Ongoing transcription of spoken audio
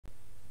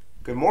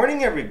Good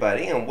morning,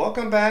 everybody, and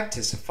welcome back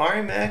to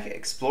Safari Mack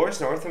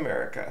Explores North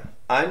America.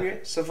 I'm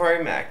your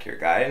Safari Mack, your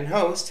guide and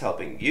host,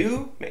 helping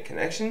you make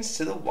connections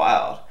to the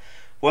wild.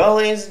 Well,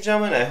 ladies and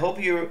gentlemen, I hope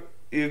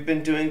you've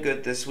been doing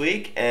good this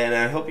week, and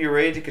I hope you're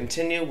ready to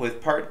continue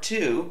with part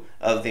 2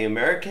 of the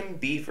American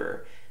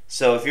Beaver.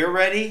 So if you're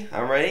ready,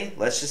 I'm ready.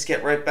 Let's just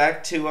get right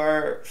back to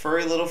our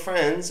furry little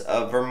friends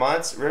of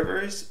Vermont's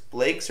rivers,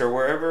 lakes, or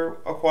wherever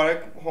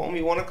aquatic home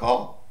you want to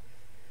call.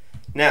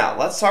 Now,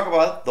 let's talk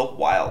about the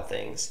wild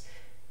things.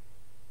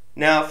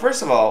 Now,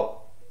 first of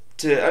all,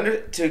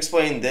 to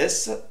explain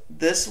this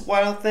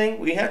wild thing,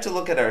 we have to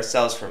look at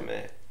ourselves for a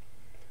minute.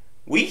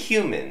 We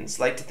humans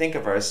like to think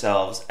of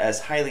ourselves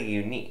as highly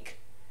unique,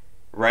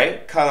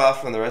 right? Cut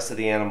off from the rest of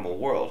the animal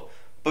world.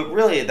 But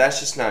really, that's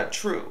just not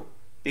true,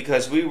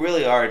 because we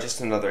really are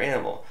just another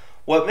animal.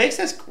 What makes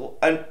us,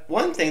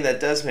 one thing that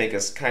does make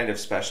us kind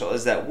of special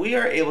is that we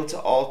are able to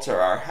alter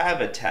our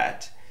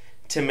habitat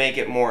to make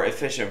it more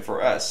efficient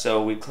for us.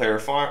 So we clear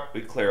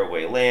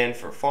away land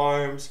for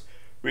farms.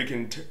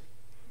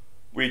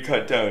 We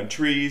cut down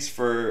trees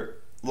for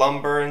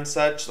lumber and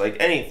such, like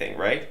anything,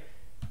 right?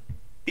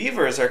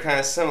 Beavers are kind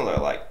of similar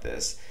like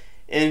this.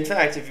 In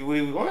fact, if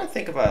we want to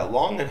think about it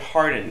long and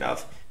hard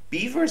enough,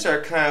 beavers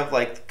are kind of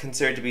like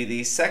considered to be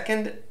the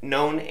second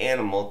known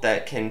animal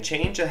that can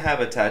change a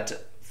habitat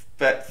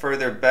for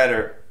the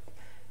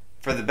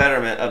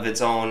betterment of its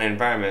own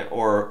environment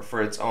or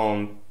for its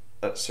own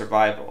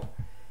survival.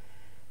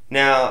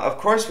 Now, of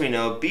course, we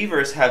know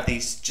beavers have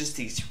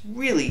these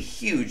really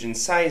huge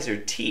incisor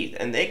teeth,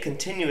 and they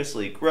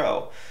continuously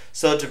grow.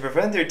 So to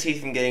prevent their teeth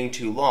from getting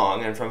too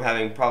long and from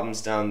having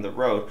problems down the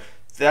road,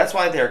 that's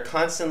why they're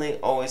constantly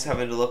always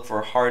having to look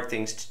for hard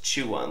things to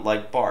chew on,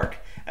 like bark,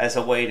 as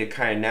a way to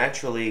kind of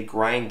naturally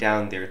grind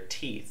down their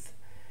teeth.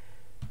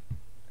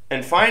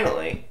 And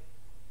finally,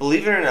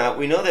 believe it or not,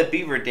 we know that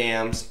beaver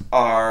dams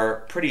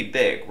are pretty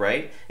big,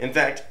 right? In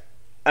fact,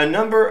 a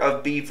number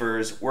of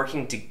beavers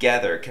working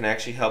together can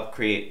actually help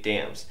create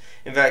dams.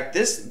 In fact,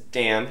 this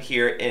dam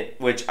here,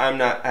 which I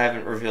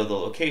haven't revealed the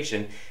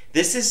location,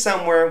 this is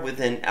somewhere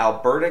within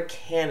Alberta,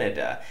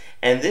 Canada,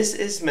 and this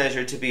is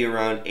measured to be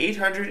around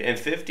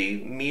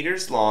 850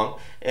 meters long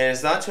and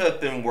is thought to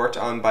have been worked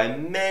on by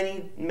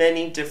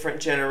many different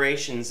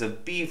generations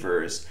of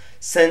beavers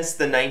since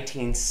the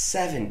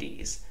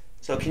 1970s.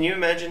 So can you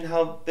imagine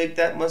how big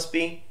that must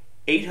be?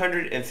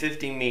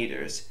 850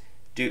 meters.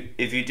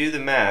 If you do the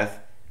math,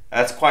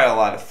 that's quite a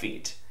lot of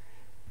feet.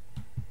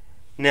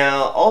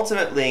 Now,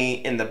 ultimately,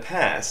 in the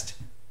past,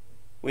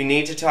 we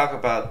need to talk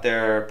about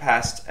their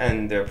past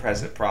and their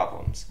present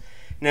problems.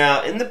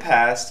 Now, in the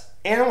past,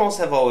 animals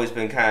have always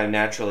been kind of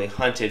naturally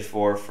hunted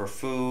for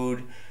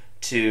food,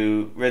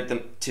 to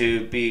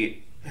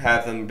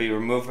have them be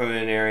removed from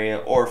an area,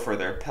 or for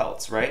their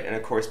pelts, right? And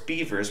of course,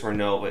 beavers were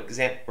no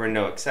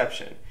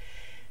exception.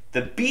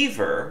 The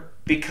beaver,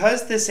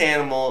 because this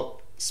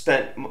animal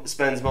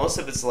spends most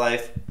of its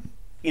life,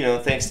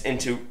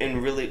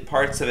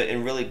 parts of it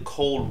in really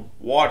cold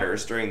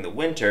waters during the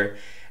winter.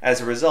 As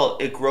a result,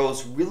 it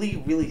grows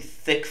really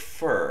thick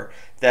fur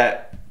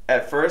that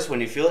at first when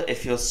you feel it, it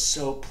feels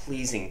so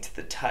pleasing to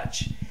the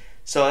touch.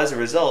 So as a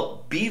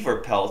result,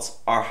 beaver pelts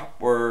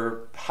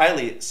were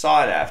highly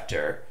sought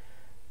after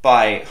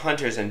by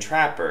hunters and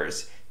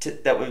trappers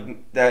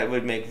that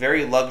would make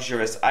very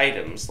luxurious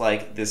items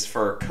like this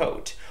fur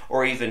coat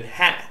or even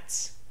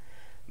hats.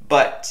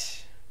 But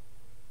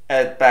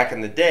back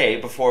in the day,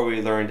 before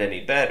we learned any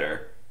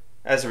better,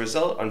 as a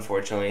result,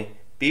 unfortunately,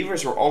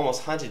 beavers were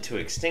almost hunted to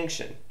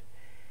extinction.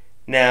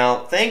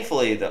 Now,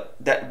 thankfully,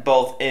 that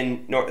both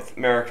in North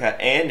America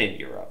and in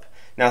Europe.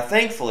 Now,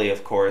 thankfully,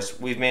 of course,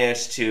 we've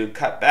managed to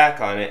cut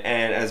back on it,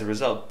 and as a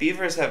result,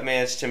 beavers have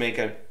managed to make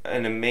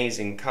an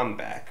amazing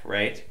comeback,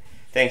 right?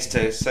 Thanks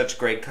to such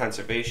great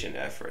conservation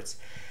efforts.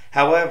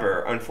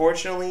 However,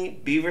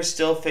 unfortunately, beavers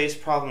still face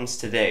problems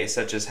today,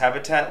 such as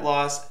habitat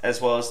loss,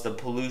 as well as the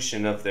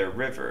pollution of their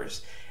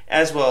rivers,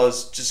 as well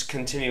as just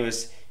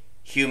continuous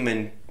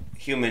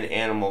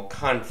human-animal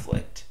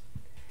conflict.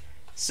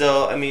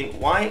 So, I mean,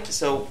 why?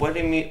 So, what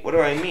do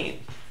I mean?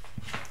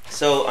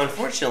 So,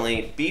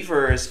 unfortunately,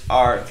 beavers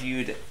are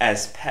viewed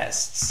as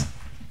pests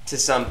to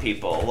some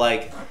people,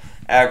 like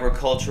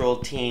agricultural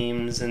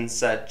teams and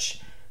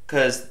such,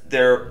 because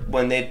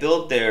when they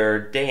build their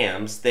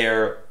dams,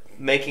 they're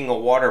making a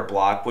water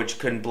block which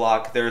can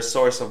block their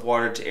source of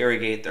water to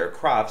irrigate their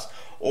crops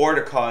or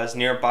to cause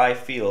nearby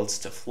fields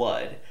to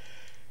flood,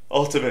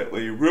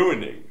 ultimately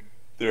ruining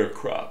their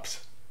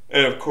crops.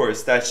 And of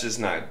course, that's just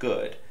not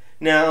good.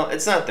 Now,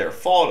 it's not their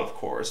fault, of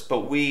course,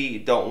 but we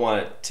don't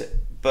want it to,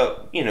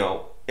 but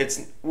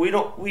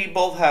we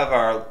both have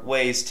our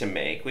ways to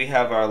make. We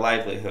have our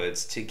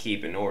livelihoods to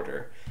keep in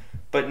order.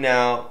 But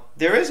now,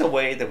 there is a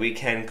way that we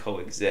can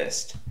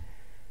coexist.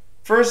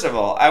 First of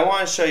all, I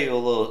want to show you a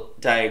little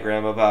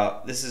diagram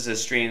about, this is a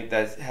stream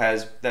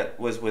that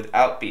was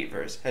without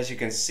beavers. As you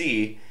can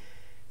see,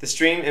 the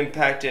stream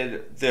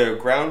impacted the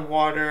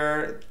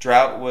groundwater,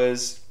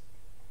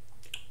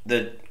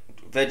 the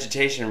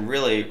vegetation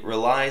really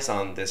relies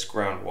on this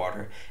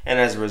groundwater, and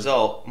as a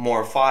result,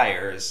 more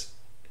fires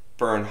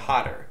burn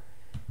hotter.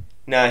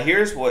 Now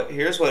here's what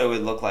it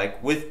would look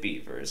like with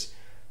beavers.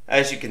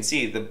 As you can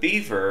see, the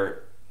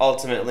beaver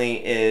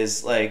ultimately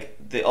is like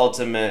the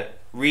ultimate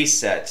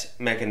reset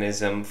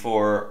mechanism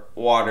for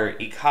water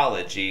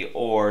ecology,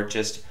 or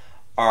just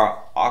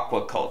our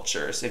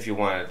aquacultures, if you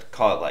want to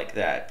call it like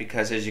that,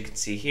 because as you can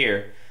see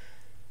here,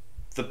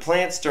 the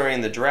plants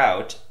during the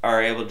drought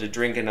are able to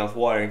drink enough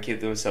water and keep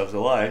themselves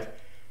alive,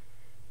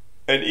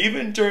 and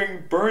even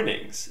during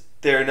burnings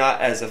they're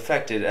not as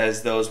affected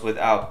as those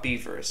without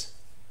beavers.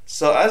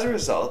 So as a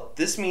result,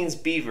 this means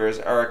beavers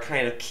are a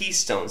kind of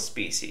keystone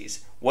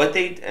species.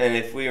 And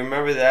if we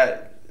remember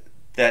that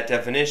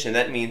definition,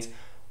 that means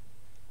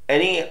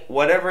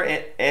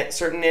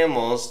certain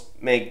animals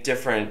make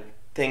different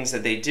things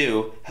that they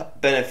do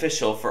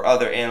beneficial for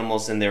other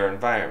animals in their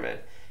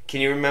environment.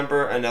 Can you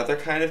remember another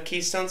kind of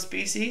keystone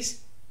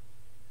species?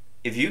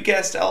 If you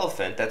guessed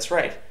elephant, that's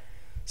right.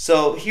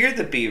 So here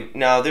the beaver,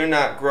 now they're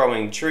not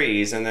growing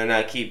trees and they're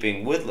not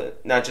keeping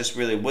not just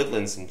really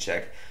woodlands in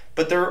check,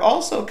 but they're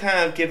also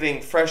kind of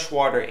giving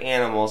freshwater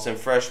animals and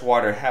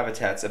freshwater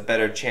habitats a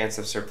better chance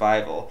of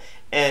survival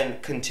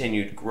and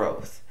continued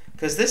growth.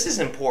 Because this is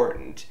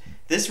important.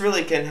 This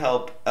really can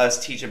help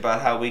us teach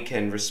about how we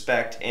can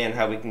respect and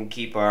how we can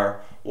keep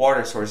our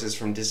water sources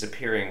from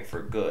disappearing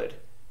for good.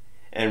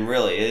 And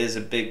really, it is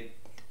a big,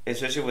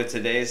 especially with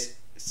today's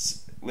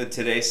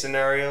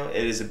scenario,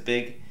 it is a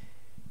big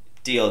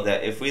deal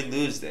that if we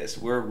lose this,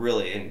 we're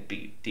really in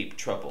deep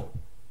trouble.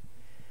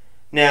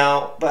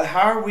 Now, but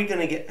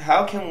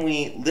how can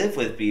we live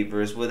with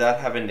beavers without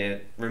having to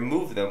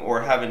remove them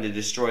or having to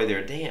destroy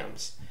their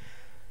dams?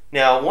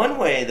 Now, one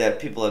way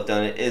that people have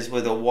done it is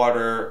with a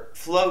water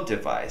flow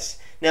device.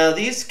 Now,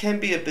 these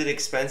can be a bit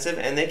expensive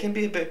and they can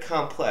be a bit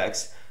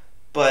complex,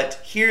 but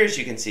here, as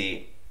you can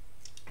see,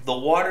 the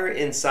water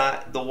in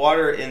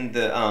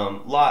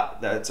the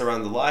lot that's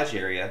around the lodge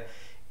area,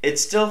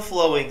 it's still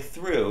flowing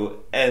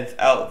through and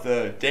out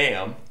the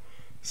dam,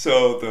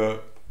 so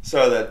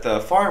that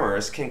the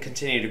farmers can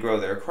continue to grow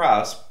their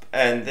crops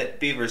and that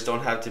beavers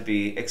don't have to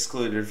be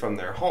excluded from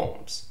their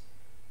homes.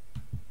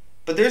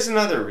 But there's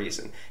another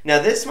reason.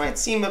 Now this might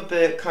seem a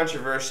bit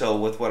controversial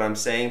with what I'm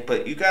saying,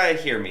 but you gotta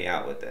hear me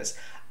out with this.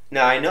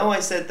 Now I know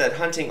I said that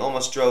hunting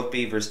almost drove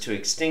beavers to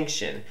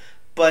extinction,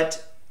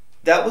 but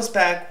that was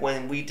back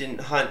when we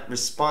didn't hunt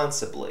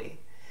responsibly.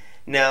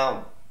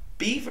 Now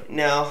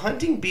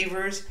hunting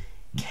beavers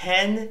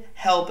can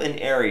help an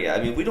area.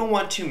 I mean, we don't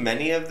want too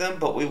many of them,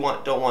 but we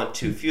don't want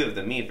too few of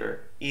them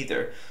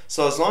either.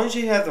 So as long as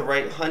you have the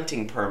right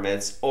hunting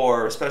permits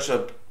or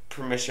special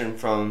permission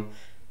from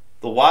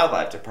the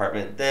wildlife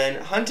department,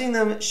 then hunting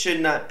them should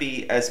not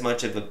be as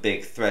much of a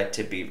big threat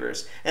to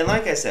beavers. And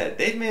like I said,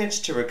 they've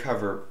managed to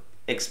recover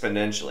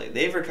exponentially.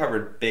 They've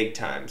recovered big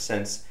time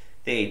since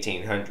the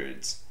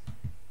 1800s.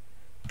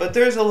 But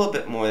there's a little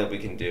bit more that we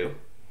can do.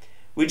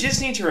 We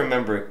just need to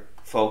remember,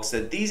 folks,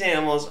 that these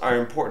animals are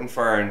important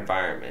for our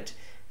environment.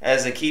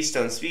 As a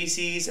keystone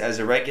species, as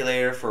a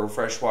regulator for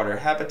freshwater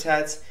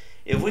habitats,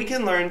 if we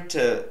can learn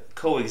to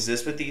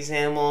coexist with these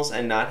animals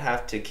and not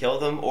have to kill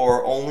them,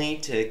 or only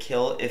to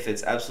kill if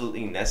it's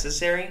absolutely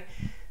necessary,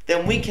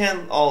 then we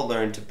can all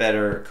learn to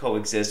better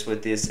coexist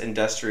with this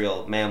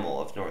industrial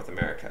mammal of North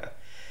America.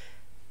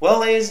 Well,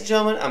 ladies and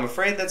gentlemen, I'm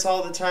afraid that's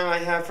all the time I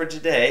have for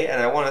today,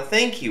 and I want to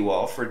thank you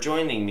all for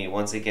joining me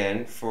once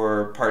again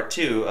for part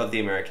 2 of the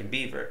American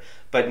beaver.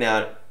 But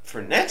now,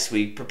 for next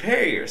week,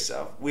 prepare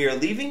yourself. We are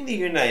leaving the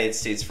United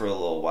States for a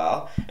little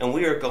while, and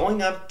we are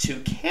going up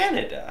to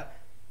Canada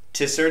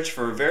to search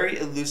for a very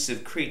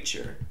elusive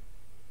creature,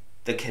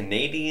 the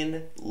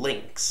Canadian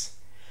lynx.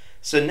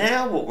 So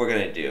now what we're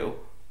going to do,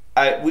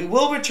 we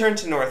will return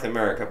to North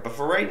America, but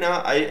for right now,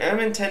 I am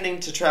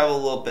intending to travel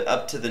a little bit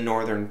up to the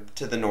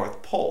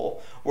North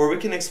Pole, where we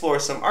can explore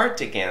some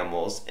Arctic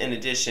animals in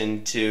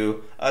addition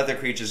to other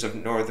creatures of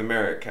North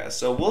America.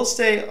 So we'll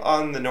stay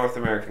on the North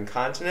American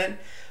continent,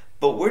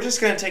 but we're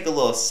just going to take a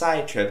little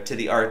side trip to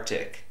the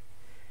Arctic.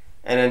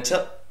 And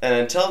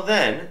until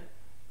then,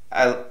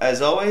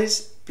 as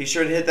always, be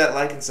sure to hit that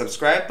like and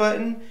subscribe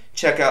button.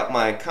 Check out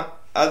my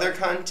other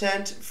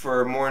content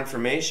for more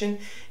information.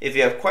 If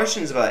you have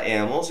questions about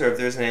animals, or if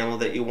there's an animal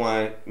that you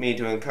want me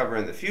to uncover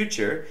in the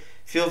future,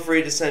 feel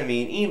free to send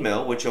me an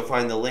email, which you'll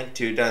find the link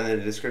to down in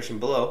the description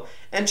below.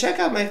 And check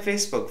out my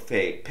Facebook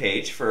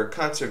page for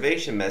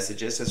conservation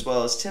messages, as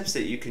well as tips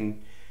that you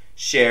can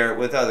share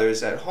with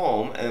others at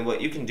home and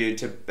what you can do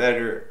to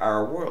better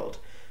our world,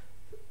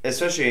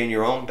 especially in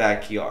your own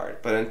backyard.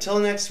 But until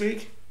next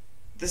week,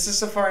 this is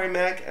Safari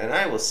Mack, and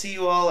I will see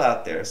you all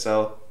out there.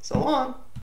 So long.